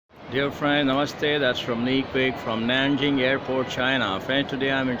Dear friend, Namaste. That's RAMNEEK WIG from Nanjing Airport, China. Friend,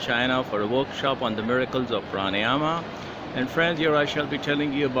 today I'm in China for a workshop on the miracles of Pranayama. And friends, here I shall be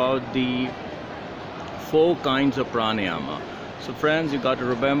telling you about the 4 kinds of Pranayama. So friends, you got to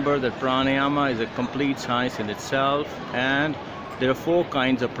remember that Pranayama is a complete science in itself, and there are 4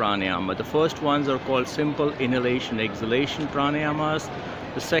 kinds of Pranayama. The first ones are called simple inhalation exhalation Pranayamas.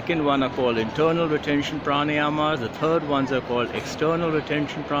 The second one are called internal retention pranayamas. The third ones are called external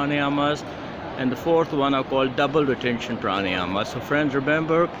retention pranayamas. And the fourth one are called double retention pranayamas. So friends,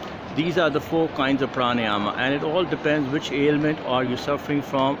 remember, these are the 4 kinds of pranayama, and it all depends which ailment are you suffering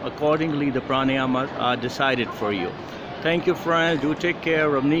from. Accordingly, the pranayamas are decided for you. Thank you friends. Do take care.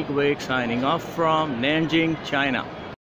 RAMNEEK WIG signing off from Nanjing, China.